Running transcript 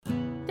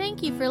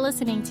Thank you for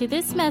listening to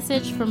this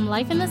message from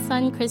Life in the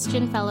Sun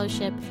Christian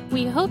Fellowship.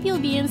 We hope you'll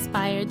be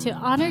inspired to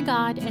honor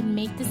God and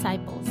make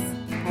disciples.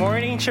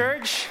 Morning,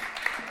 church.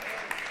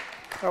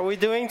 How are we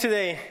doing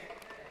today?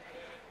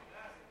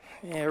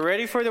 Yeah,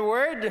 ready for the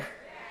word?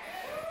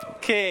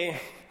 Okay.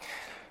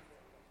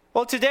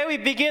 Well, today we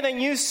begin a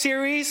new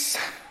series,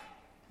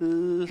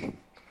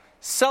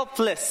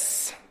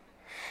 Selfless.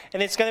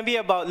 And it's going to be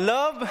about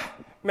love,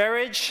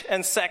 marriage,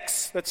 and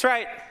sex. That's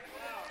right.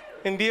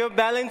 In view of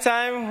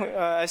Valentine,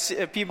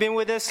 if you've been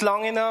with us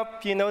long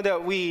enough, you know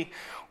that we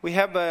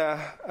have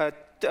a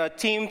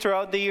theme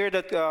throughout the year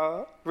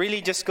that really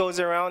just goes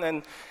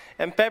around.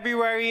 And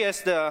February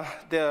is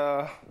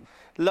the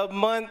love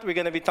month. We're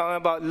going to be talking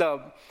about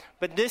love.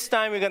 But this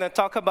time we're going to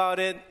talk about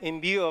it in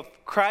view of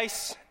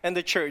Christ and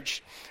the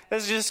church.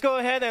 Let's just go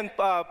ahead and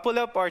pull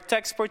up our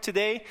text for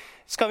today.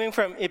 It's coming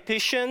from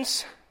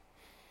Ephesians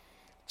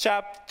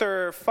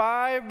chapter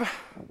 5.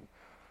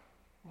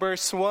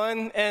 Verse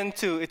 1 and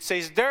 2, it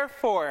says,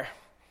 "Therefore,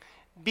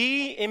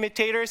 be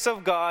imitators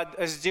of God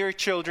as dear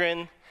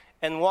children,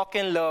 and walk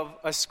in love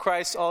as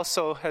Christ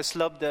also has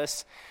loved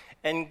us,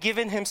 and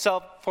given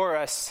himself for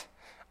us,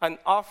 an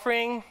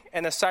offering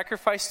and a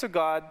sacrifice to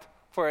God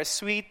for a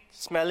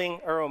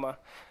sweet-smelling aroma."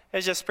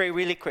 Let's just pray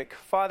really quick.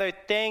 Father,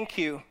 thank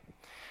you.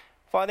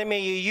 Father, may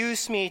you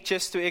use me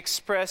just to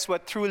express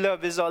what true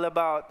love is all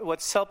about,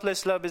 what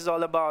selfless love is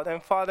all about.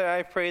 And Father,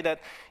 I pray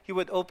that you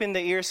would open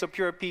the ears of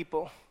your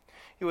people.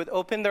 You would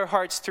open their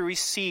hearts to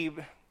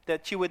receive,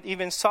 that you would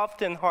even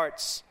soften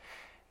hearts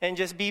and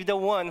just be the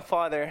one,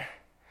 Father,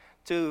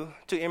 to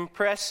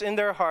impress in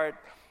their heart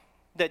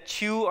that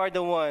you are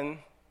the one,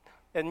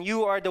 and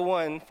you are the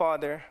one,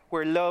 Father,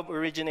 where love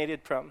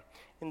originated from.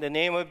 In the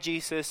name of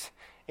Jesus,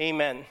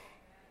 amen.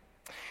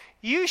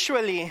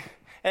 Usually,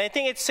 and I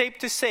think it's safe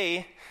to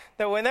say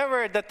that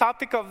whenever the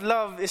topic of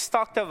love is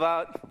talked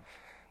about,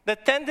 the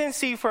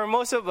tendency for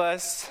most of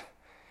us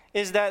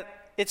is that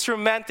it's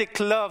romantic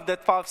love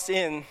that pops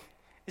in.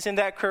 Isn't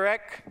that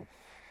correct?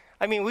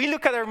 I mean, we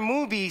look at our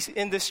movies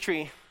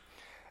industry.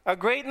 A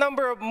great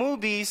number of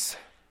movies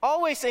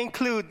always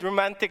include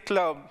romantic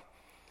love.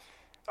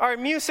 Our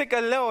music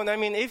alone, I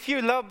mean, if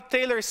you love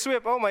Taylor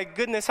Swift, oh my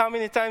goodness, how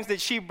many times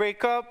did she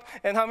break up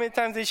and how many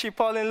times did she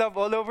fall in love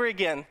all over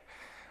again?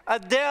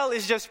 Adele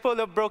is just full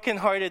of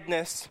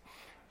brokenheartedness.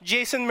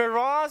 Jason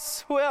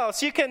Mraz, who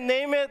else? You can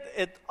name it.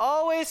 It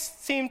always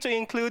seems to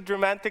include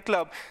romantic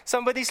love.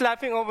 Somebody's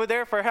laughing over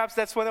there. Perhaps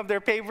that's one of their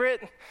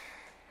favorite.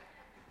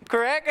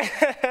 Correct?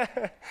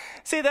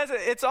 See,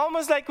 it's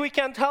almost like we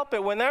can't help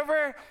it.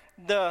 Whenever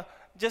the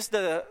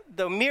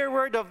mere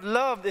word of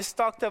love is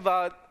talked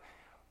about,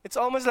 it's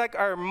almost like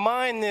our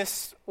mind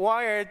is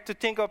wired to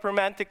think of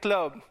romantic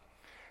love.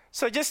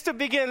 So just to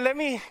begin, let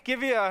me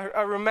give you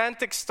a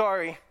romantic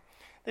story.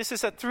 This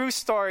is a true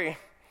story.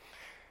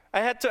 I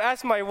had to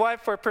ask my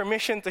wife for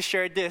permission to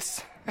share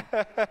this.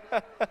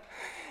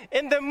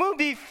 In the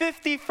movie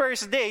 50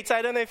 First Dates,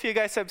 I don't know if you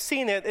guys have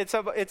seen it. It's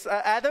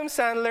Adam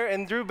Sandler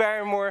and Drew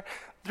Barrymore.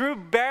 Drew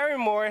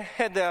Barrymore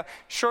had a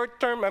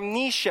short-term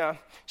amnesia.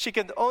 She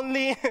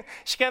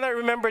cannot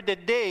remember the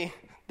day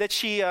that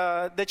she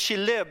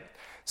lived.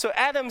 So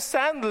Adam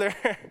Sandler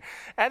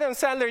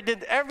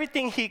did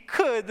everything he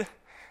could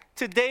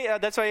to date.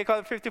 That's why you call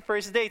it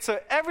 51st date. So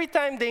every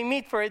time they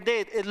meet for a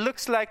date, it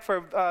looks like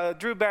for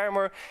Drew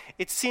Barrymore,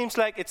 it seems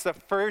like it's the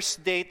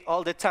first date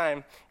all the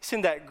time.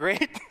 Isn't that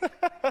great?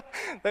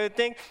 Don't you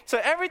think?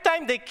 So every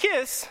time they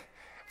kiss,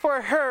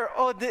 for her,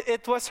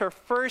 it was her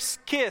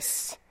first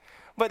kiss.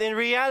 But in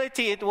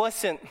reality, it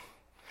wasn't.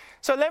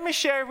 So let me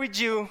share with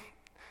you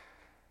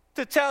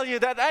to tell you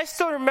that I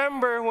still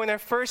remember when I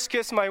first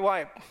kissed my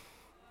wife.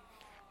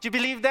 Do you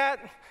believe that?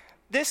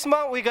 This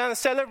month, we're going to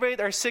celebrate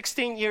our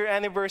 16th-year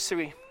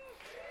anniversary.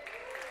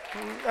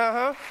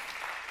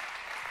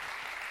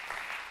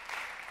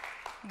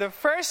 The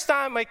first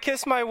time I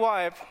kissed my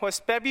wife was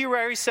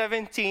February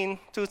 17,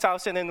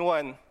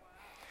 2001.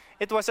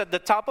 It was at the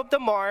top of the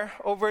Mar,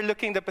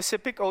 overlooking the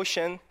Pacific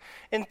Ocean.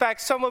 In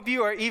fact, some of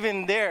you are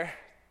even there.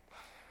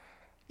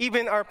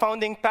 Even our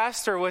founding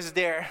pastor was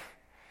there.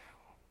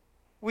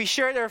 We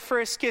shared our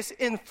first kiss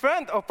in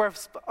front of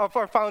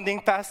our founding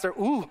pastor.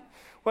 Ooh.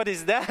 What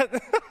is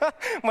that?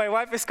 My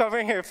wife is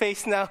covering her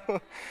face now.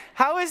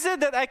 How is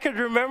it that I could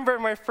remember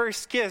my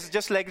first kiss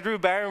just like Drew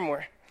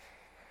Barrymore?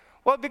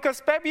 Well, because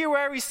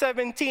February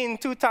 17,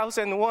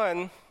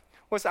 2001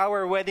 was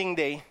our wedding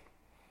day.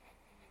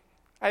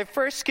 I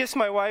first kissed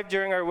my wife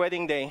during our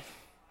wedding day.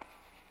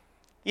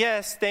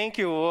 Yes, thank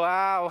you.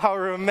 Wow, how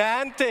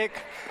romantic.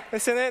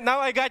 Isn't it? Now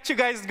I got you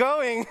guys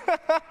going.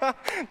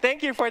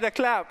 Thank you for the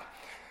clap.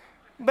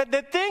 But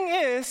the thing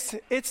is,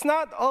 it's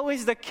not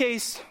always the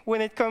case when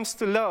it comes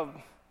to love.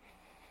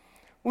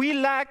 We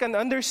lack an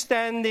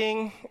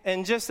understanding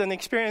and just an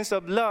experience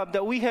of love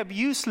that we have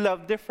used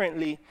love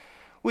differently.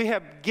 We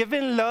have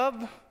given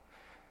love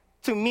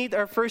to meet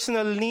our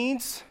personal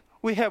needs.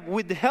 We have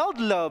withheld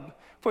love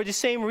for the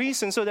same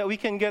reason so that we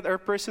can get our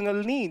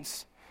personal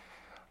needs.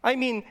 I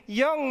mean,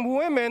 young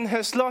women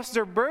has lost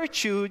their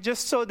virtue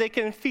just so they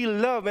can feel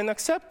loved and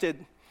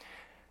accepted.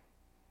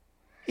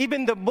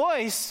 even the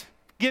boys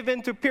give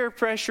in to peer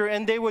pressure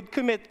and they would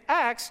commit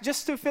acts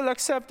just to feel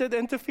accepted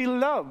and to feel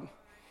loved.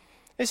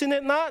 Isn't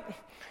it not?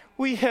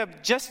 We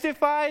have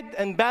justified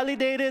and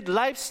validated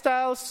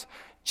lifestyles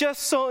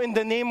just so in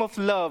the name of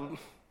love.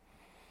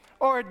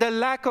 Or the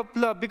lack of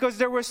love, because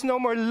there was no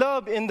more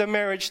love in the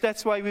marriage.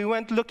 That's why we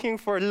went looking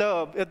for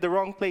love at the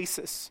wrong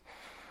places.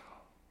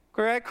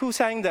 Correct? Who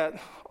sang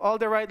that? All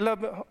the right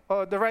love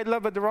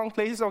at the wrong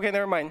places? Okay,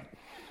 never mind.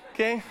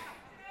 Okay?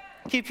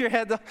 Keep your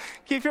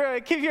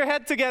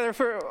head together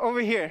for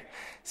over here.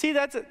 See,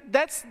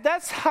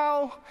 that's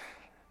how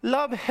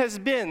love has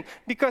been,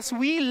 because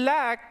we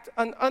lacked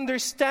an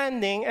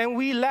understanding and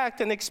we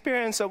lacked an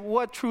experience of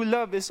what true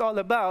love is all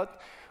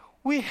about.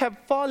 We have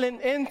fallen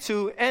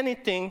into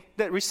anything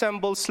that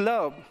resembles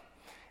love.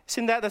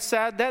 Isn't that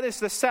that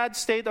is the sad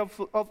state of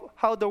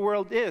how the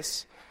world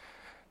is.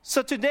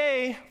 So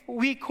today,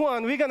 week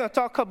 1, we're going to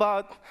talk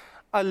about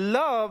a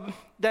love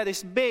that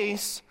is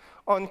based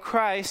on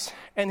Christ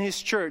and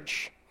His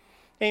church.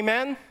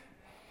 Amen?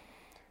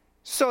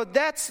 So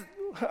that's,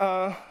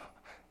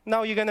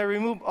 now you're going to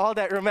remove all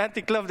that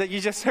romantic love that you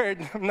just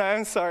heard. No,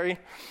 I'm sorry.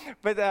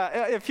 But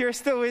if you're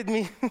still with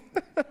me.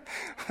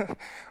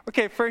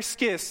 Okay, first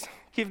kiss.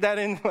 Keep that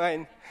in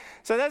mind.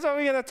 So that's what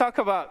we're going to talk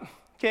about.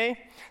 Okay?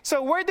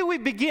 So where do we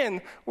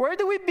begin? Where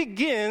do we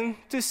begin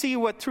to see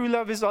what true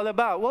love is all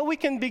about? Well, we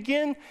can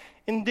begin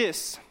in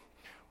this.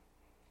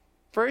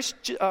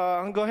 First,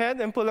 go ahead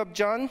and pull up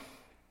John.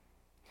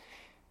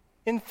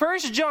 In 1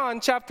 John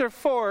chapter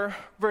 4,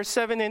 verse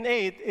 7 and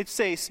 8, it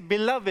says,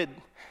 "Beloved,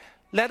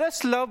 let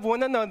us love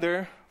one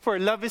another, for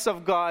love is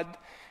of God,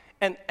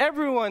 and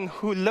everyone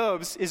who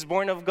loves is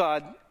born of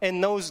God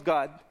and knows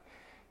God.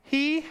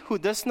 He who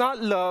does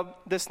not love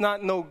does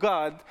not know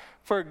God,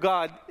 for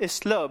God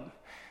is love."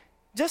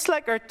 Just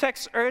like our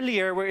text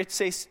earlier where it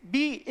says,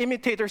 "Be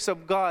imitators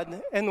of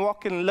God and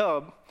walk in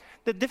love,"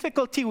 the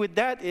difficulty with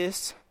that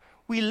is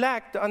we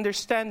lack the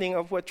understanding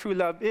of what true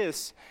love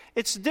is.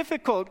 It's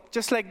difficult,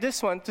 just like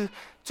this one,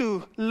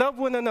 to love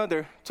one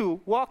another, to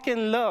walk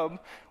in love,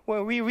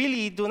 when we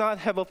really do not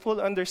have a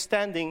full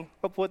understanding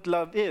of what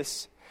love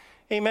is.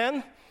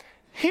 Amen?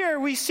 Here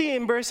we see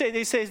in verse 8,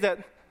 it says that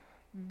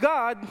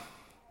God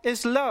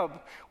is love.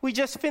 We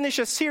just finished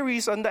a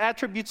series on the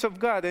attributes of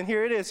God, and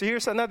here it is.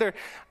 Here's another.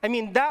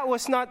 That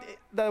was not,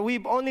 that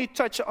we've only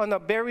touched on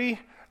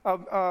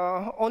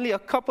only a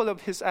couple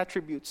of His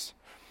attributes.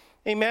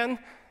 Amen?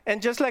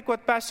 And just like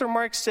what Pastor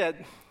Mark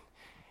said,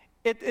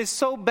 it is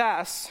so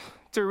vast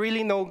to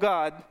really know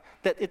God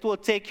that it will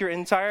take your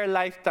entire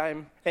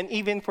lifetime and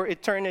even for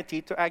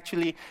eternity to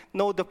actually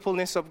know the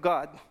fullness of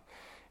God.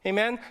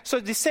 Amen?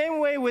 So the same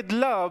way with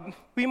love,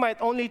 we're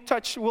only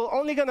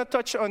going to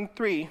touch on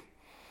 3.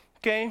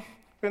 Okay?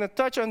 We're going to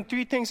touch on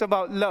 3 things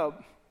about love.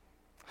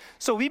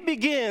 So we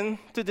begin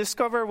to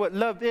discover what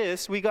love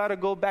is, we got to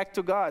go back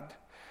to God.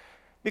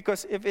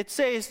 Because if it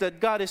says that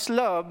God is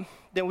love,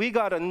 then we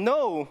got to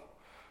know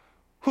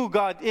who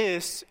God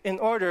is in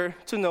order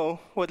to know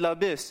what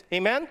love is.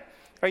 Amen?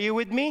 Are you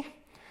with me?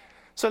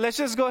 So let's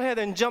just go ahead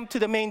and jump to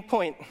the main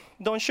point.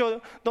 Don't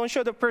show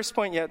the first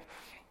point yet.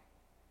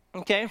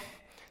 Okay?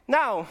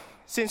 Now,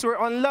 since we're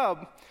on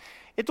love,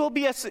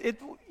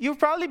 you'll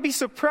probably be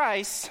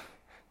surprised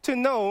to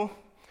know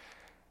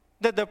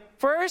that the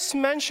first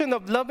mention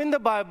of love in the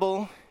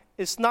Bible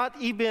is not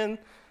even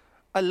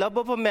a love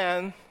of a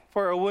man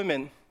for a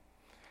woman.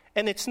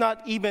 And it's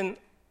not even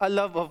a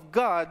love of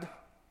God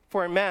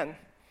for a man.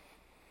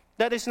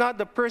 That is not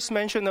the first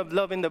mention of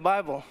love in the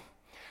Bible.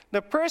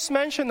 The first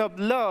mention of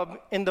love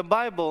in the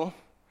Bible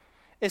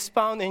is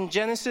found in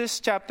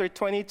Genesis chapter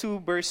 22,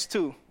 verse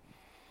 2.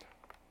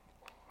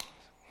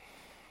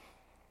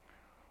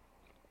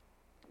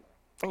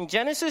 In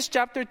Genesis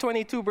chapter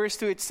 22, verse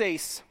 2, it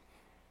says,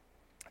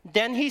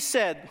 "Then he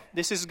said,"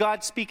 this is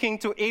God speaking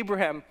to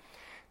Abraham,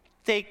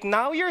 "Take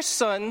now your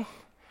son,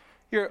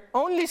 your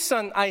only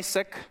son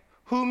Isaac,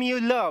 whom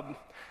you love."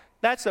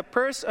 That's the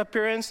first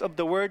appearance of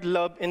the word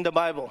love in the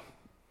Bible.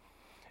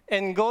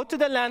 "And go to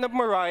the land of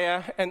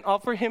Moriah and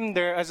offer him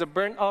there as a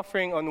burnt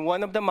offering on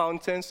one of the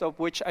mountains of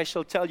which I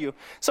shall tell you."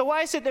 So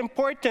why is it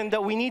important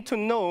that we need to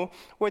know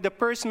where the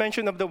first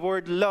mention of the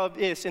word love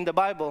is in the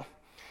Bible?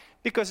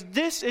 Because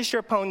this is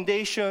your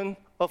foundation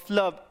of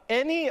love.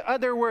 Any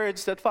other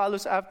words that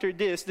follows after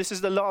this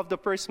is the law of the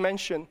first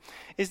mention,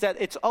 is that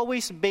it's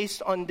always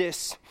based on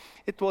this.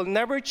 It will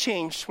never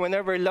change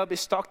whenever love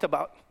is talked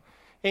about.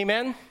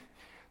 Amen?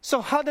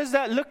 So how does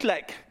that look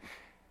like?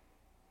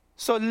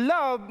 So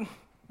love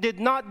did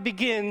not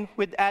begin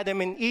with Adam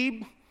and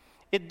Eve.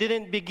 It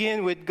didn't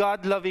begin with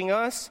God loving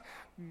us.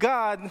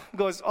 God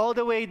goes all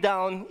the way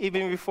down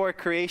even before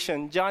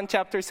creation. John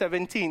chapter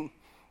 17.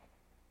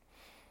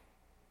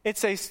 It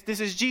says,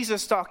 this is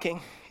Jesus talking.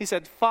 He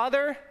said,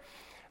 "Father,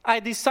 I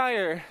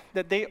desire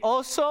that they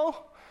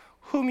also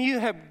whom you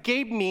have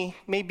gave me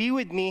may be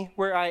with me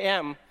where I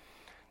am,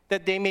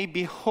 that they may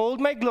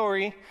behold my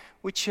glory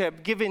which you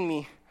have given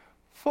me.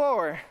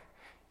 For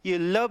you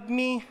loved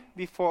me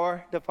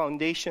before the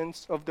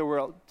foundations of the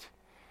world."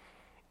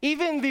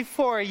 Even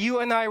before you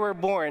and I were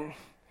born,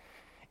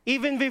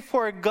 Even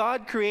before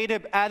God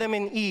created Adam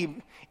and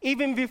Eve,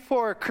 even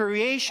before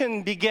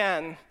creation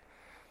began,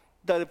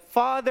 the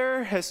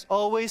Father has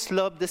always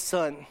loved the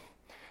Son.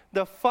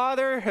 The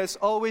Father has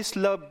always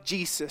loved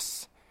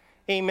Jesus.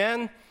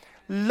 Amen?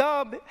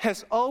 Love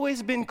has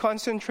always been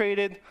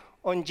concentrated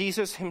on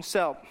Jesus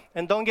himself.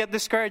 And don't get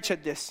discouraged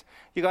at this.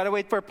 You got to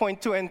wait for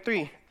point 2 and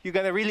 3. You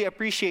got to really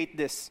appreciate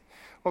this.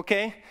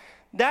 Okay?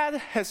 That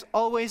has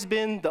always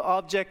been the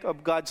object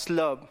of God's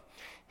love.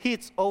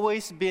 It's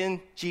always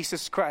been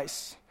Jesus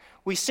Christ.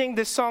 We sing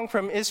this song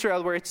from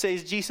Israel where it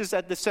says, Jesus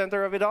at the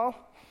center of it all.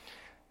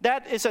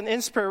 That is an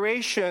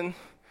inspiration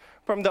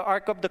from the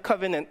Ark of the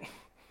Covenant.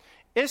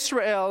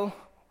 Israel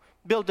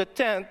built a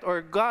tent,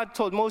 or God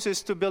told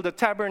Moses to build a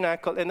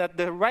tabernacle, and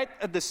right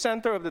at the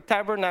center of the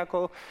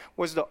tabernacle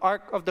was the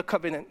Ark of the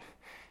Covenant.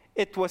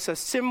 It was a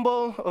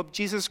symbol of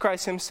Jesus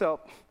Christ himself.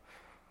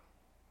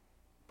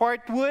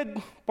 Part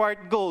wood,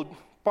 part gold,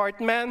 part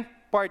man,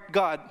 part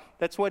God.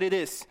 That's what it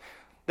is.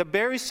 The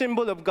very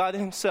symbol of God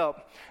himself.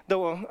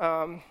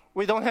 Though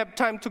we don't have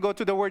time to go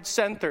to the word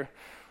center,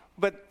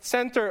 but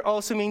center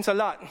also means a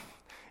lot.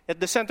 At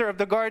the center of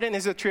the garden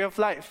is the tree of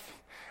life.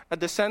 At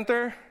the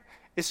center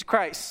is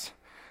Christ.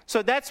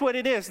 So that's what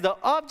it is. The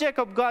object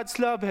of God's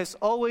love has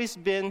always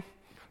been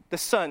the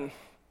Son.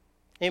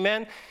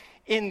 Amen?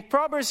 In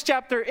Proverbs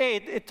chapter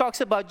 8, it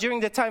talks about during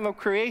the time of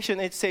creation,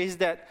 it says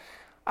that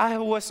I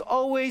was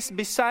always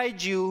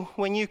beside you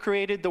when you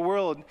created the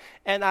world,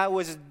 and I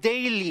was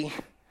daily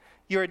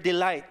your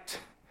delight.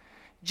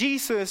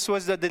 Jesus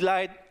was the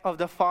delight of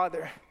the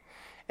Father.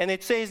 And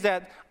it says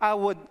that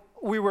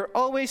we were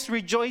always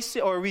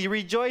rejoicing, or we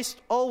rejoiced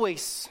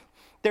always.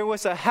 There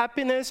was a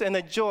happiness and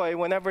a joy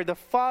whenever the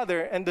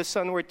Father and the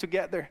Son were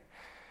together.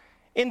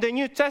 In the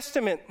New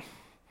Testament,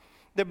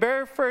 the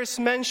very first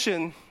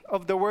mention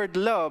of the word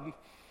love,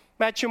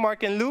 Matthew,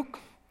 Mark, and Luke,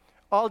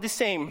 all the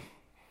same.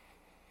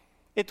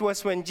 It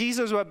was when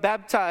Jesus was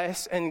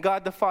baptized and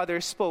God the Father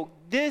spoke,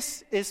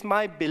 "This is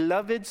my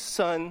beloved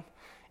Son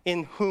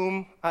in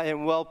whom I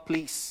am well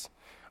pleased."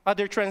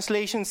 Other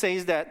translation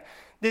says that,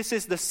 "This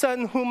is the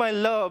Son whom I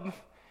love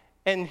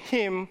and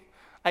him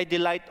I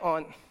delight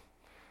on."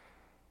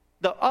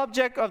 The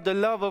object of the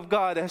love of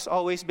God has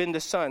always been the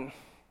Son.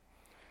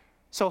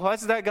 So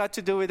what's that got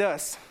to do with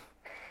us?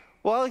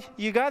 Well,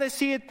 you got to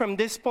see it from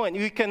this point.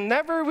 We can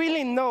never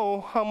really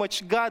know how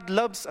much God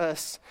loves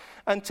us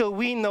until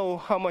we know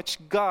how much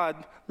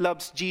God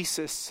loves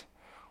Jesus.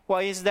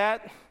 Why is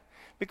that?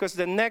 Because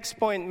the next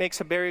point makes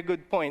a very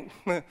good point.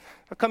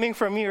 Coming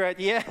from me, right?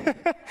 Yeah.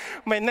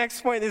 My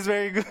next point is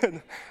very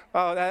good.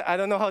 I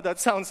don't know how that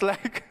sounds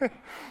like.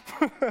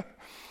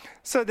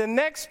 So the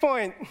next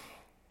point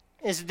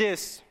is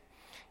this.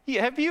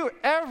 Have you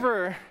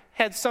ever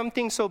had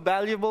something so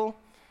valuable?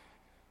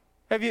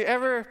 Have you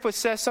ever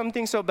possessed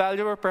something so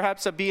valuable,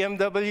 perhaps a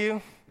BMW?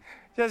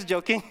 Just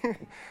joking.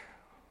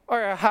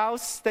 Or a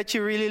house that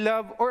you really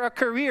love, or a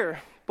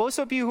career. Most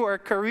of you who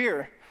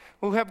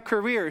have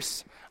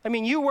careers. I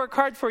mean, you work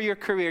hard for your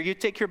career. You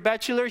take your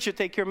bachelor's, you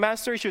take your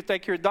master's, you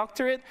take your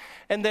doctorate,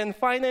 and then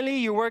finally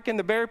you work in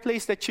the very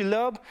place that you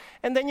love,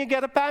 and then you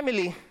get a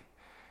family.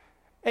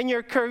 And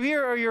your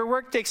career or your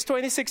work takes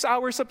 26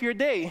 hours of your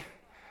day.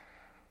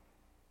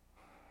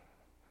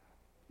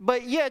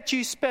 But yet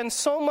you spend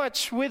so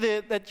much with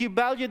it that you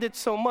valued it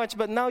so much,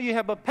 but now you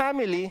have a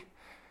family.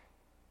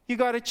 You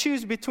got to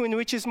choose between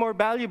which is more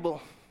valuable.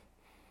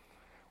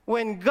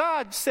 When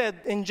God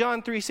said in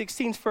John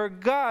 3:16, "For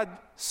God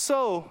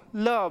so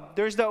loved,"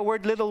 there's that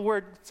little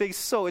word says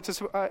 "so."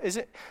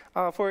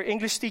 For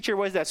English teacher,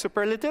 what is that?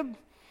 Superlative?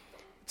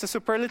 It's a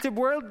superlative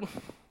word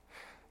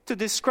to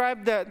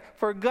describe that,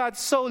 for God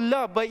so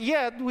loved. But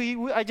yet,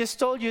 I just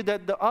told you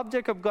that the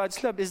object of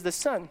God's love is the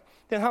Son.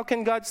 Then how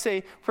can God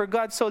say, "For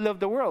God so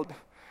loved the world"?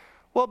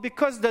 Well,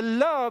 because the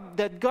love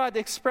that God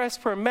expressed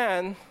for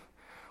man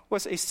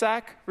was a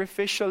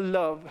sacrificial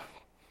love.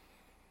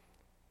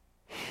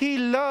 He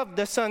loved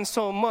the Son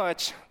so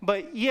much,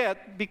 but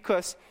yet,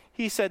 because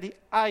he said,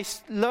 "I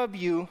love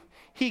you,"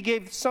 he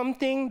gave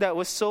something that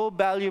was so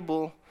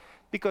valuable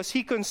because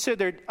he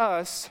considered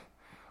us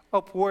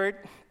of worth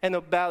and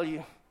of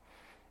value.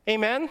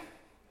 Amen?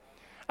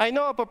 I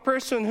know of a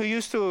person who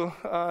used to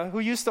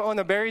own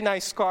a very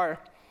nice car.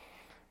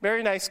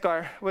 Very nice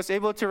car. Was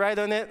able to ride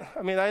on it.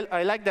 I mean,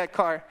 I like that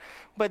car.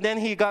 But then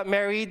he got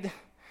married.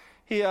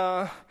 He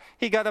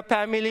got a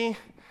family.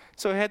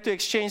 So he had to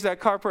exchange that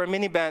car for a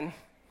minivan.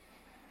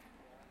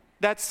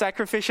 That's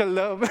sacrificial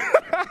love.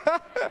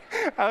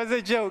 That was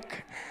a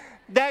joke.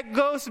 That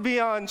goes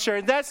beyond,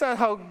 sure. That's not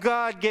how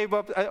God gave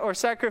up or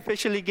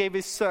sacrificially gave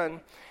his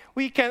Son.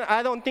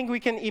 I don't think we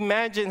can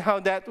imagine how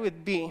that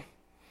would be.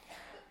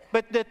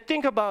 But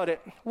think about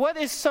it. What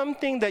is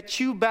something that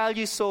you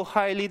value so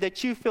highly,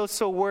 that you feel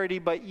so worthy,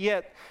 but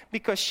yet,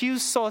 because you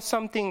saw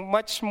something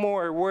much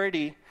more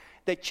worthy,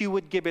 that you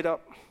would give it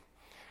up?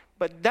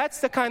 But that's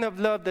the kind of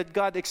love that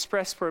God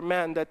expressed for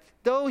man, that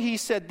though he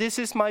said, "This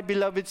is my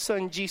beloved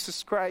Son,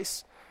 Jesus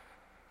Christ,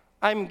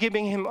 I'm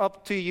giving him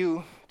up to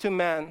you, to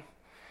man."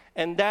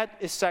 And that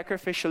is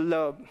sacrificial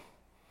love.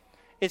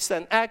 It's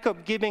an act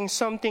of giving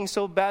something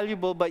so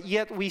valuable, but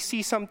yet we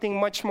see something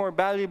much more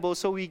valuable,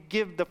 so we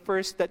give the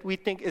first that we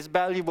think is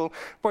valuable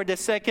for the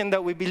second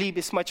that we believe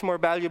is much more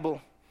valuable.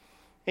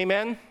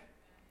 Amen?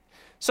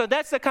 So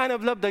that's the kind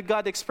of love that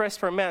God expressed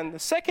for man. The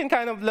second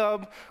kind of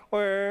love,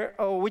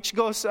 which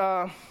goes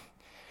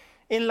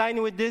in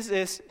line with this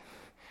is,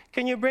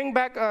 can you bring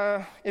back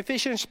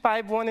Ephesians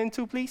 5, 1 and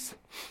 2, please?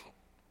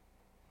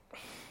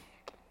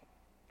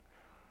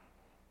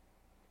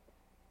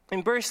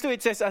 In verse 2,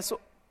 it says,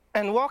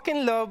 and walk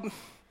in love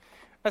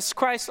as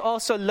Christ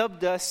also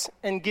loved us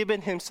and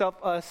given himself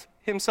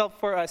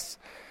for us,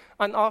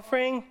 an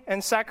offering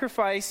and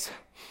sacrifice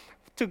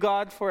to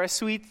God for a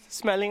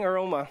sweet-smelling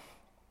aroma.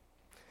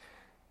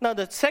 Now,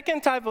 the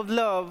second type of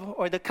love,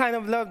 or the kind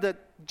of love that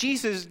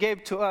Jesus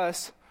gave to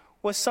us,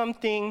 was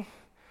something,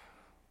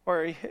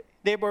 or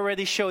they've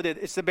already showed it.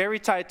 It's the very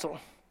title.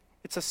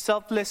 It's a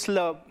selfless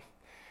love.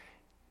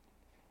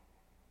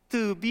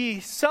 To be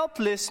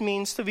selfless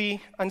means to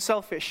be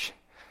unselfish.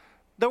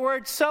 The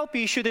word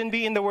selfie shouldn't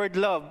be in the word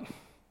love.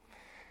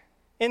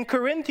 In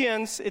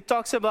Corinthians, it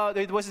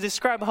was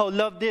described how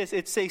love is.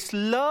 It says,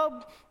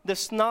 love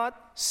does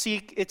not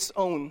seek its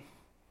own.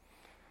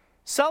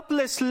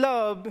 Selfless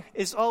love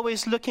is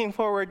always looking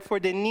forward for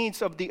the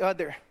needs of the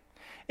other.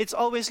 It's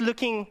always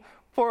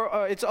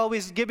it's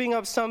always giving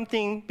up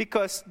something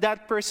because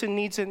that person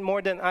needs it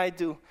more than I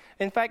do.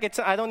 In fact,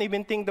 I don't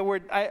even think the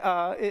word,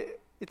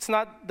 it's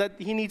not that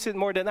he needs it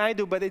more than I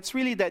do, but it's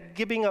really that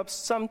giving up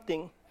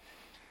something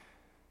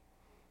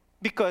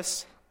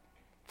because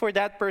for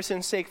that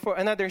person's sake, for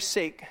another's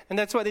sake. And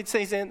that's what it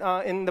says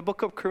in the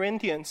book of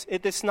Corinthians.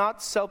 It is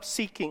not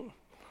self-seeking.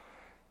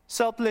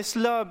 Selfless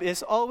love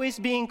is always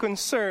being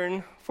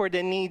concerned for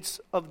the needs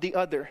of the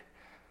other.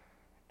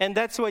 And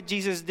that's what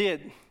Jesus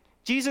did.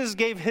 Jesus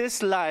gave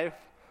his life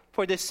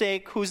for the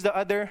sake, who's the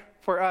other?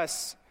 For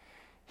us.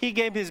 He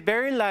gave his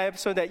very life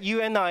so that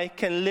you and I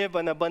can live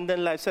an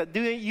abundant life. So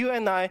that you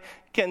and I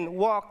can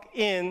walk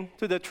in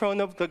to the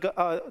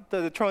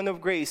throne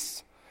of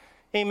grace.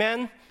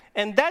 Amen?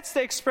 And that's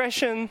the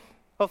expression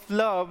of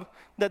love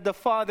that the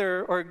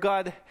Father or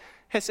God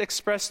has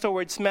expressed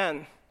towards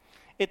man.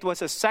 It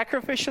was a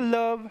sacrificial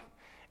love,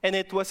 and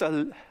it was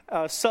a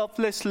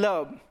selfless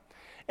love.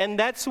 And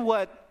that's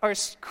what our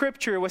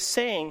scripture was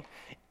saying.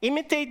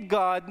 Imitate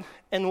God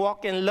and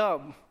walk in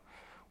love.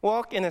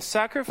 Walk in a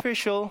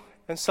sacrificial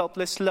and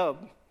selfless love.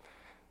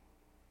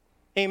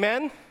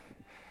 Amen?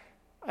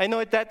 I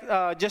know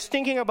that just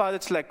thinking about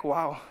it's like,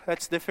 wow,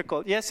 that's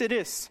difficult. Yes, it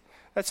is.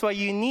 That's why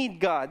you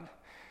need God.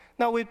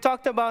 Now, we've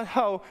talked about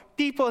how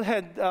people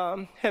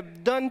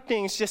have done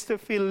things just to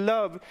feel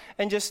loved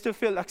and just to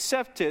feel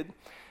accepted.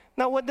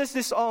 Now, what does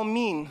this all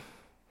mean?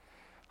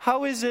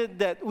 How is it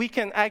that we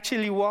can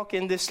actually walk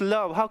in this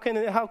love? How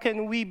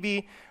can we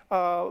be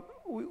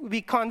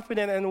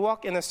confident and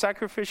walk in a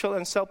sacrificial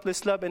and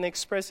selfless love and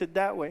express it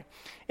that way?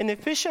 In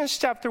Ephesians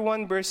chapter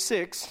 1, verse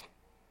 6,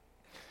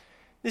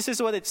 this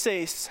is what it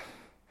says.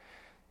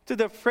 To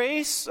the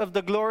praise of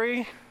the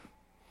glory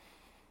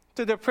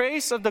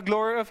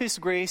of his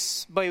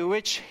grace, by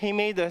which he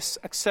made us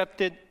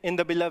accepted in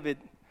the beloved.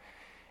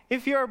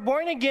 If you are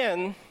born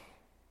again,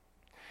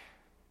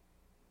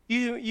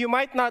 you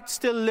might not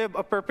still live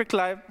a perfect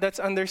life, that's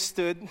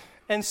understood.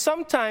 And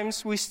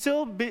sometimes we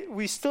still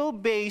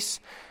base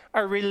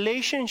our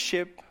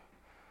relationship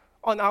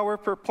on our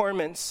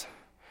performance.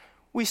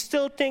 We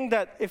still think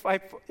that if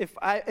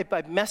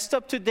I messed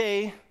up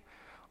today,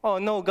 oh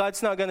no,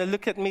 God's not going to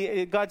look at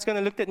me. God's going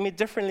to look at me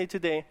differently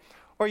today.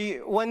 Or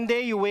one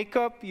day you wake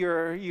up,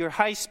 you're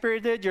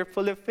high-spirited, you're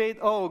full of faith.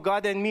 Oh,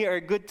 God and me are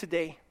good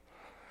today.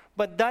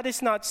 But that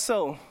is not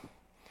so.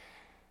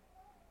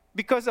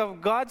 Because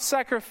of God's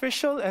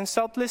sacrificial and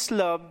selfless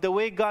love, the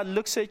way God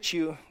looks at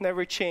you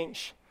never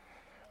changed.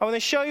 I want to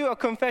show you a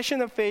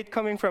confession of faith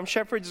coming from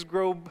Shepherd's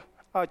Grove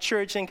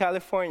Church in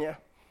California.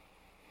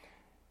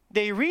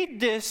 They read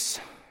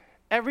this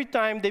every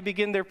time they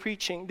begin their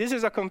preaching. This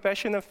is a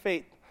confession of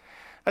faith.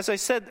 As I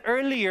said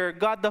earlier,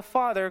 God the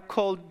Father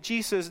called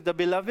Jesus the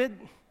Beloved.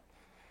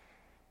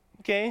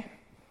 Okay?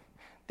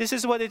 This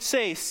is what it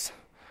says.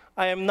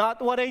 I am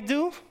not what I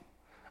do.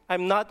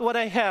 I'm not what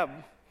I have.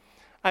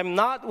 I'm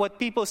not what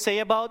people say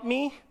about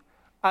me.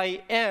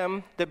 I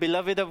am the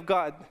beloved of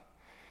God.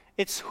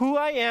 It's who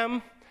I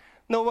am.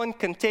 No one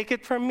can take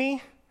it from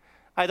me.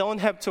 I don't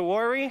have to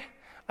worry.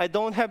 I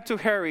don't have to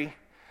hurry.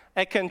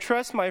 I can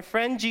trust my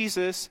friend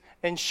Jesus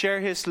and share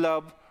his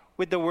love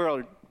with the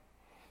world.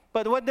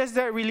 But what does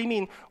that really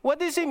mean? What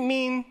does it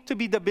mean to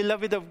be the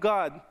beloved of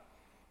God?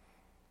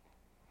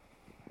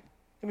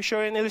 Let me show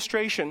you an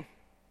illustration.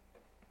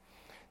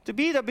 To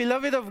be the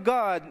beloved of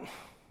God,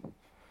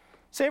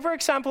 say for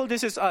example,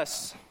 this is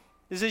us.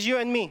 This is you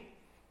and me.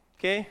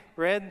 Okay,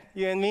 red,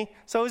 you and me.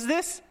 So is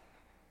this?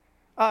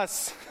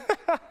 Us.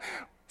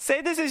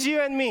 Say this is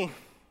you and me.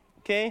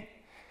 Okay?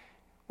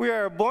 We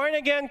are born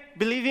again,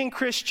 believing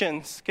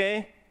Christians.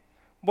 Okay?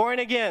 Born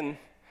again.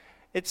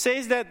 It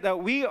says that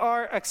we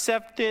are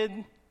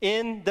accepted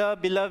in the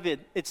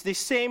beloved. It's the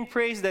same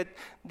phrase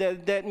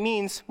that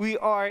means we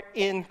are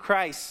in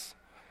Christ.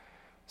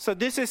 So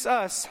this is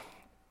us.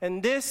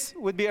 And this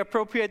would be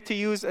appropriate to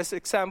use as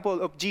example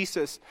of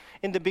Jesus.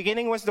 In the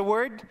beginning was the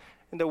Word,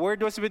 and the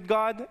Word was with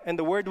God, and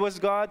the Word was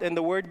God, and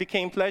the Word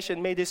became flesh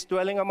and made His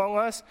dwelling among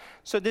us.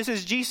 So this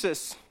is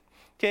Jesus.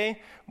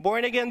 Okay?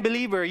 Born again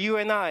believer, you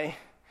and I.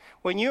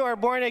 When you are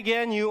born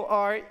again, you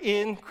are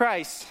in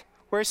Christ.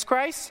 Where's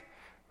Christ?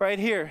 Right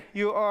here.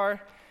 You are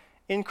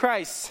in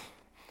Christ.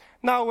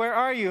 Now, where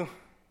are you?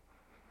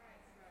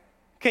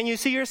 Can you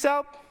see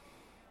yourself?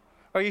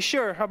 Are you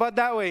sure? How about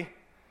that way?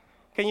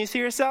 Can you see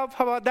yourself?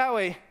 How about that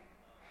way?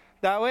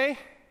 That way?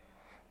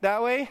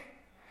 That way?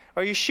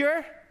 Are you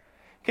sure?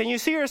 Can you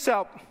see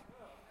yourself?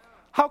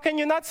 How can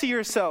you not see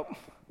yourself?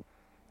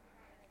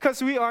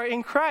 Because we are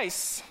in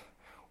Christ.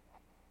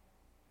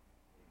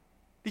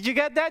 Did you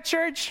get that,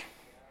 church?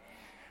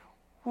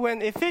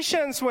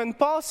 When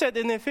Paul said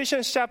in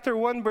Ephesians chapter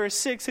 1 verse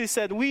 6, he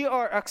said, we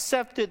are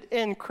accepted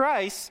in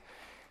Christ.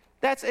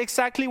 That's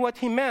exactly what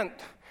he meant.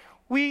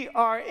 We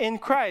are in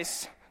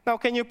Christ. Now,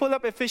 can you pull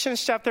up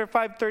Ephesians chapter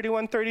 5,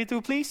 31,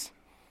 32, please?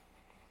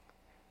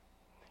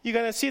 You're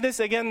going to see this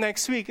again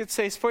next week. It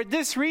says, for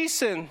this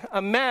reason, a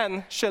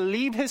man shall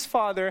leave his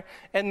father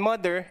and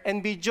mother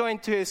and be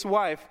joined to his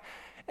wife,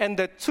 and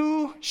the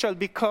two shall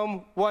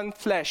become one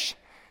flesh.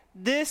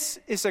 This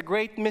is a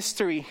great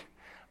mystery,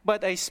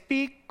 but I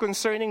speak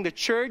concerning the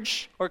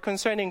church, or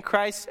concerning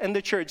Christ and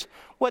the church.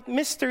 What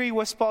mystery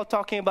was Paul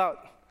talking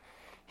about?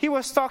 He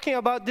was talking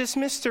about this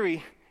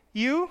mystery.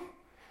 You,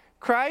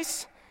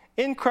 Christ,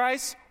 in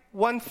Christ,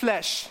 one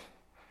flesh.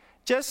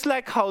 Just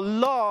like how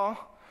law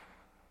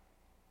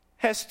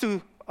has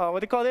to,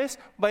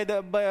 By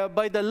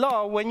the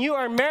law, when you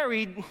are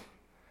married,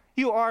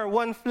 you are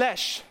one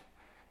flesh.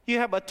 You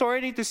have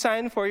authority to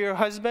sign for your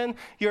husband.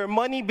 Your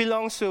money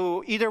belongs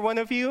to either one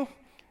of you.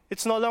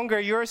 It's no longer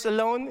yours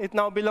alone. It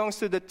now belongs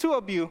to the two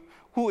of you,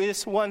 who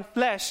is one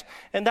flesh.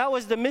 And that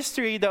was the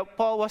mystery that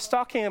Paul was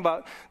talking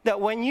about.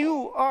 That when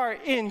you are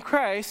in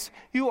Christ,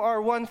 you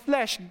are one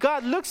flesh.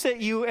 God looks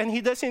at you and He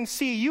doesn't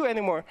see you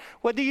anymore.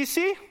 What do you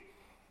see?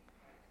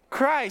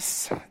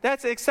 Christ.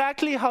 That's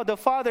exactly how the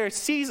Father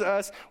sees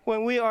us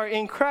when we are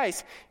in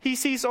Christ. He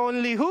sees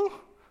only who?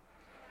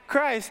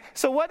 Christ.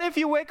 So what if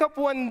you wake up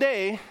one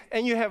day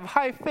and you have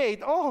high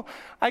faith? Oh,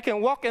 I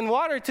can walk in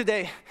water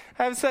today.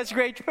 I have such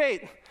great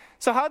faith.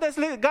 So how does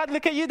God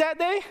look at you that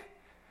day?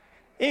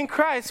 In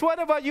Christ.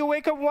 What about you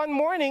wake up one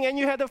morning and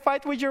you had a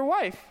fight with your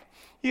wife?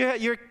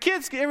 Your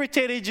kids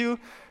irritated you.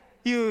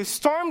 You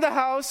stormed the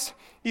house.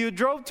 You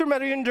drove to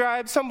Marine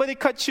Drive. Somebody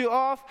cut you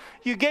off.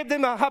 You gave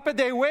them a happy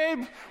day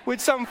wave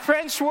with some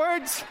French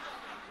words.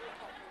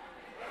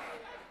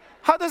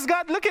 How does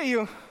God look at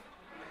you?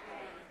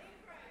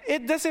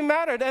 It doesn't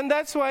matter. And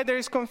that's why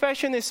there's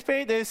confession is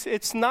faith.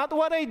 It's not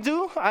what I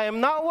do. I am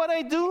not what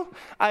I do.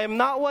 I am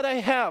not what I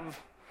have.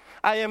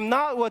 I am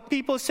not what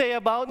people say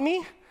about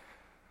me.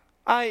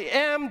 I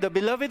am the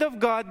beloved of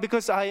God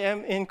because I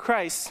am in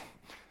Christ.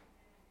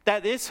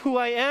 That is who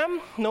I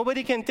am.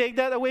 Nobody can take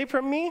that away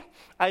from me.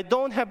 I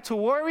don't have to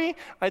worry.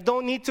 I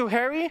don't need to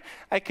hurry.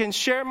 I can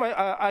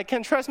I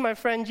can trust my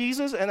friend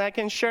Jesus, and I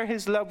can share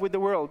His love with the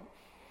world.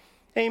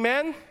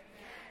 Amen.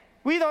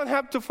 We don't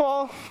have to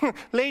fall,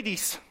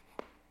 ladies.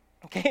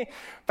 Okay,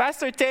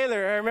 Pastor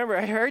Taylor. I remember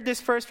I heard this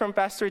first from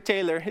Pastor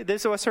Taylor.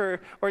 This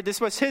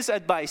was his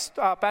advice.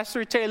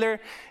 Pastor Taylor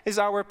is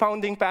our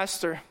founding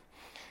pastor.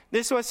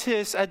 This was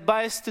his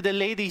advice to the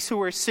ladies who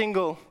were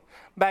single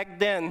back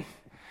then.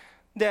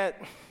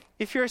 That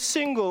if you're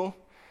single,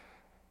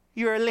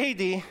 you're a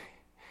lady.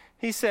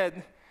 He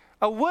said,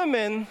 a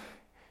woman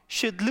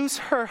should lose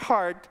her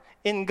heart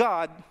in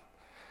God,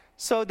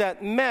 so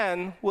that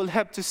man will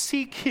have to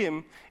seek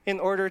Him in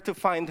order to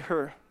find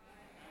her.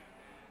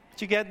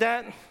 Did you get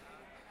that?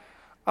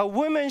 A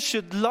woman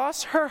should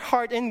lose her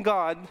heart in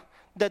God,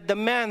 that the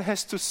man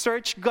has to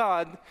search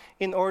God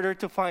in order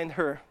to find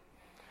her.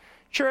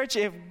 Church,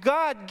 if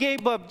God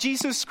gave up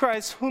Jesus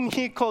Christ, whom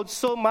He called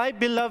so my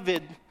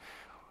beloved,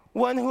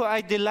 one who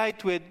I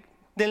delight with,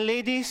 then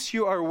ladies,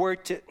 you are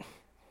worth it.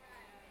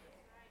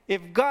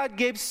 If God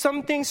gave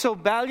something so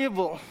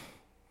valuable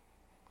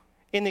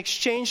in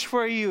exchange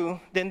for you,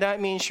 then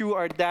that means you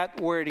are that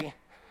worthy.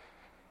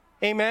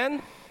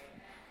 Amen?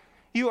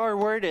 You are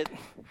worth it.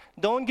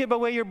 Don't give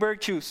away your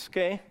virtues,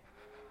 okay?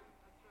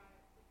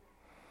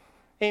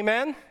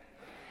 Amen?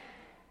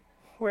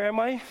 Where am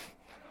I?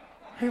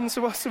 I'm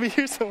supposed to be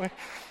here somewhere.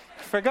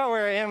 I forgot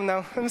where I am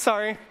now. I'm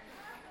sorry.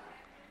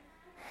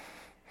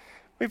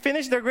 We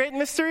finished the great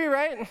mystery,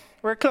 right?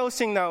 We're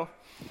closing now.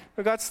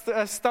 We got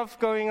stuff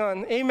going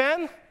on.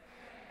 Amen?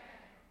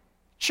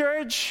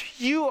 Church,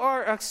 you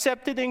are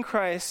accepted in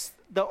Christ.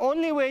 The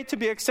only way to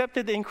be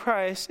accepted in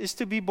Christ is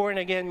to be born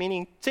again,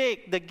 meaning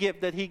take the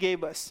gift that He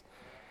gave us.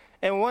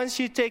 And once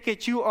you take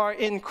it, you are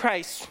in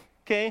Christ.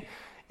 Okay?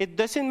 It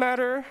doesn't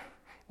matter.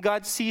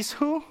 God sees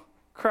who?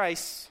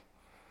 Christ.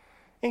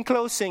 In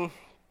closing,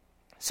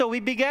 so we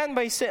began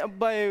by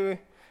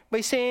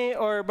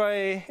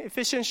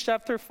Ephesians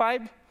chapter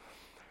 5,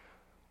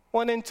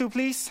 1 and 2,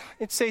 please.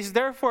 It says,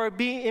 therefore,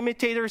 be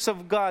imitators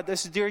of God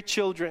as dear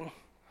children.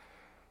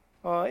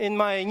 In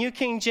my New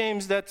King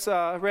James, that's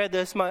read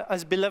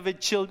as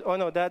beloved children. Oh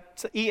no,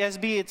 that's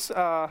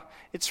ESV.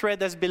 It's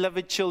read as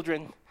beloved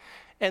children.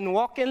 And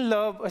walk in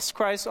love as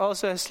Christ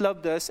also has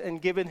loved us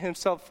and given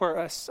himself for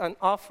us, an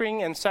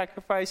offering and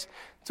sacrifice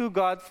to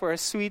God for a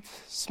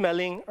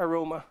sweet-smelling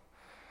aroma.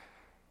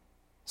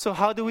 So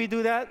how do we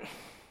do that?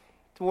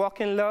 To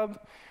walk in love?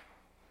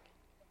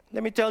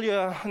 Let me tell you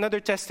another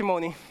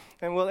testimony,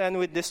 and we'll end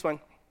with this one.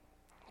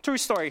 True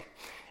story.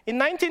 In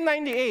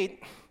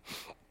 1998,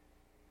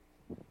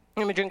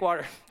 let me drink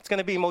water. It's going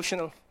to be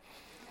emotional.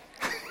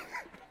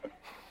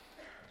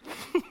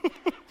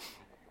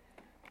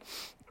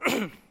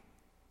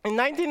 In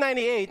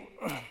 1998,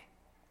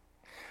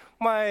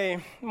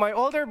 my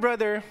older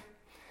brother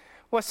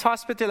was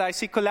hospitalized.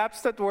 He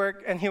collapsed at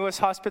work and he was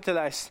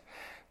hospitalized.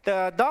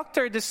 The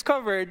doctor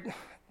discovered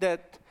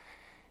that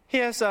he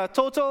has a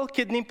total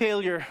kidney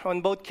failure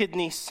on both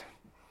kidneys.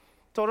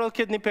 Total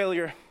kidney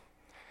failure.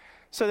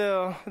 So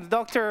the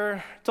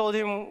doctor told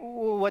him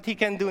what he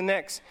can do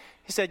next.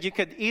 He said, you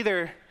could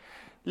either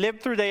live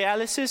through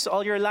dialysis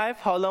all your life.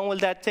 How long will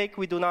that take?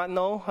 We do not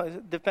know.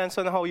 It depends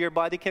on how your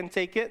body can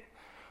take it.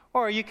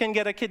 Or you can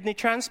get a kidney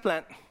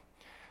transplant.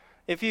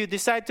 If you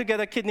decide to get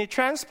a kidney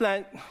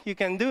transplant, you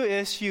can do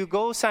is you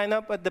go sign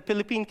up at the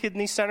Philippine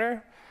Kidney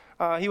Center.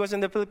 He was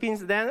in the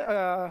Philippines then,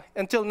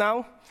 until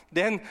now.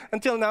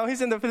 Until now,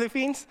 he's in the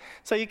Philippines.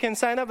 So you can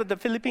sign up at the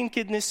Philippine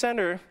Kidney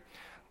Center,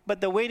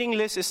 but the waiting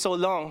list is so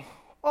long.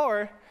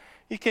 Or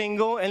you can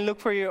go and look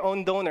for your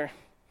own donor.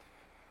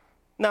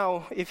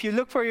 Now, if you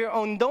look for your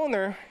own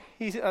donor,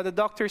 the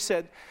doctor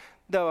said,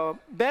 the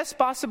best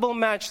possible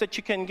match that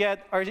you can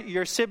get are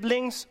your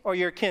siblings or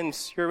your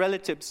kins, your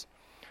relatives.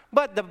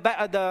 But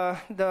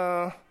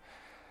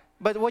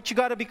but what you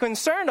got to be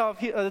concerned of,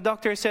 the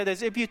doctor said,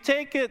 is if you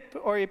take it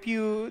or if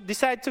you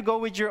decide to go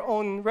with your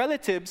own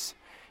relatives,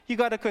 you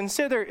got to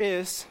consider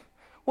is,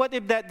 what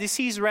if that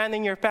disease ran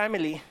in your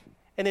family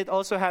and it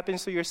also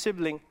happens to your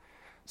sibling?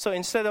 So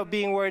instead of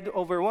being worried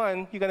over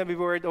one, you're going to be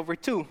worried over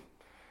two.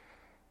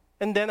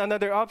 And then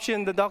another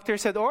option, the doctor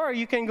said, or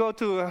you can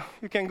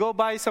go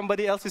buy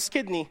somebody else's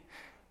kidney.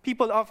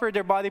 People offer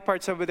their body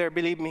parts over there,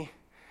 believe me.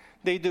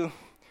 They do.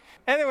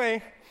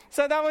 Anyway,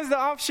 so that was the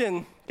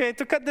option. Okay,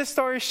 to cut this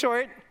story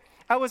short,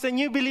 I was a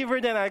new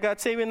believer then. I got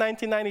saved in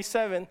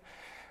 1997.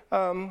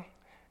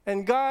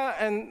 And God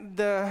and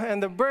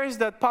the verse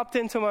that popped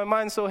into my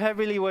mind so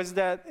heavily was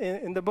that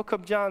in the book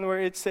of John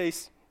where it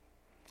says,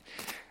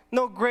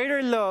 no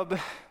greater love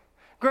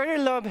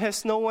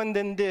has no one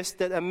than this,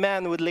 that a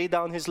man would lay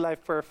down his life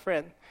for a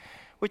friend.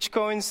 Which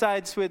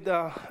coincides with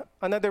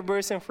another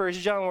verse in 1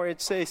 John where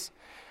it says,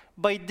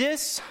 by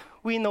this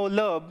we know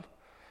love,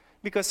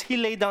 because he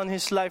laid down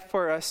his life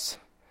for us.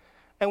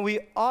 And we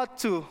ought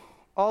to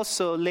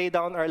also lay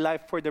down our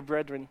life for the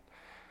brethren.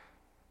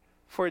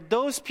 For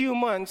those few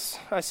months,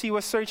 as he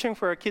was searching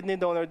for a kidney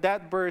donor,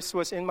 that verse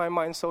was in my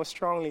mind so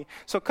strongly.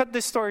 So cut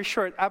this story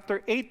short.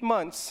 After 8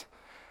 months,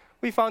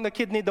 we found a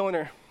kidney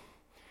donor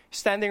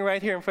standing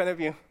right here in front of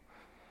you.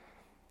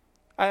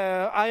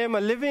 I am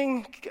a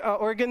living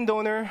organ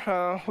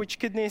donor. Which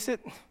kidney is it?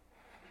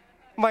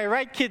 My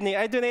right kidney.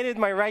 I donated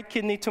my right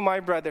kidney to my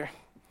brother.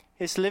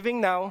 He's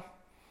living now.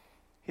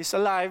 He's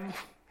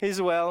alive.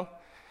 He's well.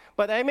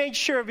 But I made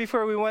sure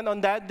before we went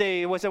on that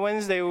day, it was a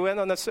Wednesday, we went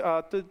on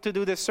to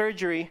do the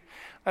surgery.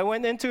 I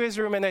went into his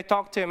room and I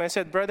talked to him. I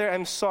said, brother,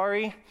 I'm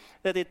sorry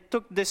that it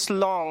took this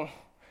long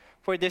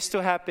for this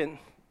to happen.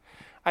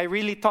 I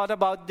really thought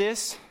about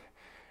this,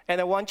 and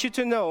I want you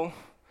to know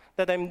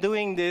that I'm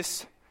doing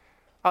this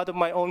out of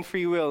my own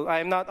free will. I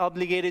am not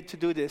obligated to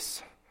do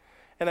this.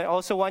 And I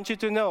also want you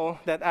to know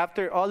that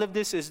after all of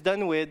this is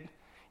done with,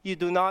 you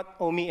do not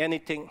owe me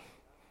anything.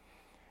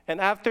 And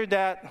after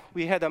that,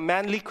 we had a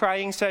manly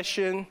crying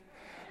session,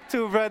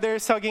 2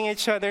 brothers hugging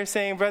each other,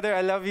 saying, brother,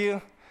 I love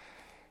you.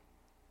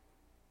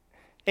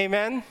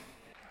 Amen?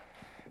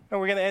 And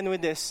we're going to end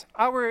with this.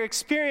 Our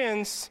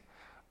experience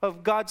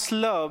of God's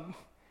love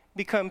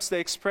becomes the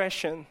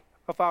expression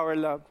of our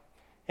love.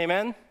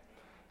 Amen?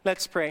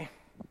 Let's pray.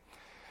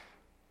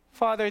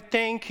 Father,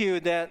 thank you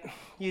that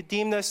you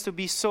deemed us to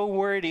be so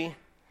worthy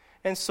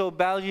and so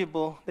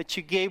valuable that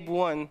you gave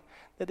one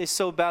that is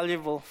so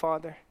valuable,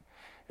 Father.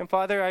 And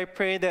Father, I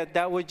pray that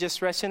that would just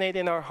resonate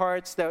in our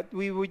hearts, that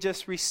we would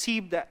just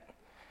receive that.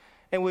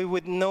 And we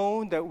would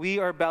know that we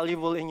are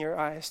valuable in your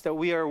eyes, that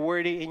we are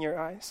worthy in your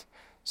eyes.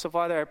 So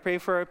Father, I pray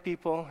for our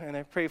people, and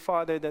I pray,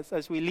 Father, that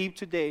as we leave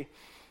today,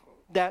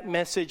 that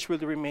message will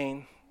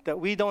remain, that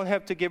we don't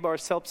have to give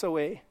ourselves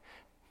away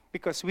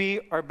because we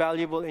are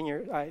valuable in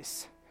your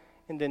eyes.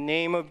 In the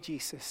name of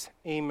Jesus,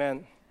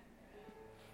 amen.